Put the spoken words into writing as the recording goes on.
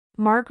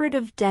Margaret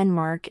of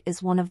Denmark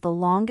is one of the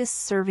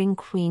longest-serving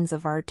queens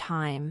of our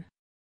time.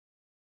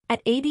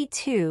 At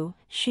 82,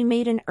 she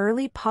made an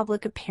early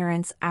public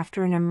appearance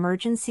after an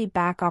emergency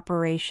back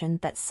operation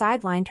that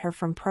sidelined her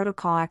from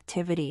protocol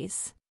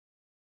activities.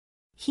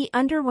 He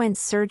underwent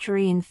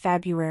surgery in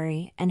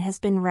February and has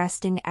been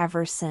resting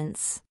ever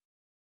since.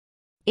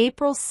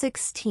 April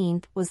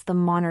 16th was the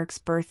monarch's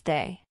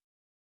birthday.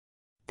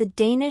 The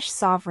Danish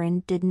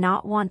sovereign did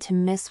not want to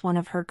miss one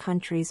of her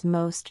country's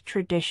most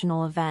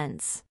traditional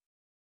events.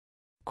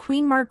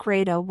 Queen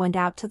Margrethe went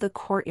out to the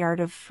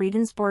courtyard of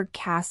Fredensborg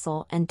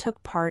Castle and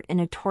took part in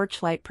a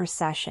torchlight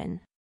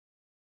procession.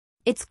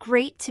 "It's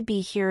great to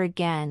be here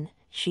again,"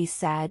 she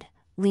said,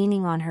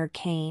 leaning on her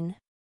cane.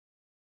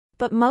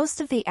 But most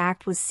of the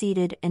act was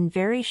seated and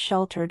very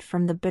sheltered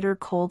from the bitter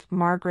cold.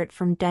 Margaret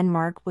from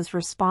Denmark was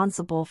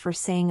responsible for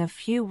saying a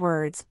few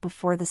words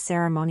before the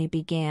ceremony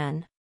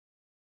began.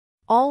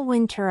 "All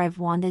winter I've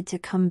wanted to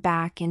come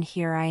back and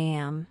here I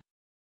am.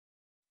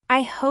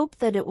 I hope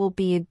that it will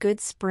be a good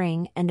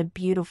spring and a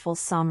beautiful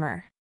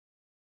summer.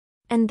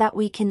 And that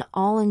we can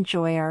all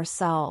enjoy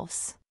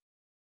ourselves."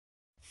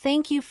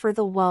 "Thank you for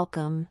the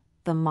welcome,"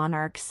 the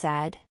monarch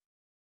said.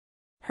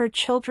 Her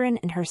children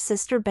and her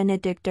sister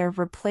Benedicta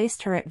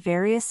replaced her at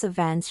various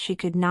events she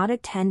could not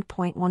attend.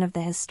 One of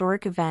the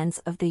historic events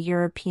of the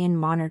European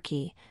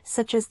monarchy,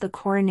 such as the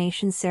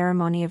coronation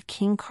ceremony of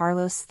King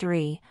Carlos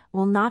III,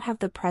 will not have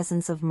the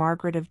presence of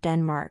Margaret of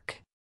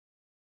Denmark.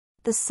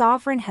 The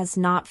sovereign has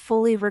not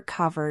fully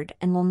recovered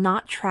and will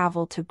not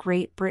travel to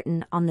Great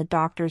Britain on the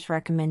doctor's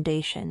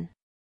recommendation.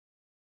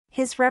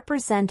 His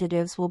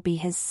representatives will be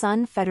his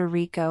son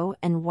Federico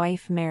and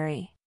wife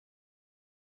Mary.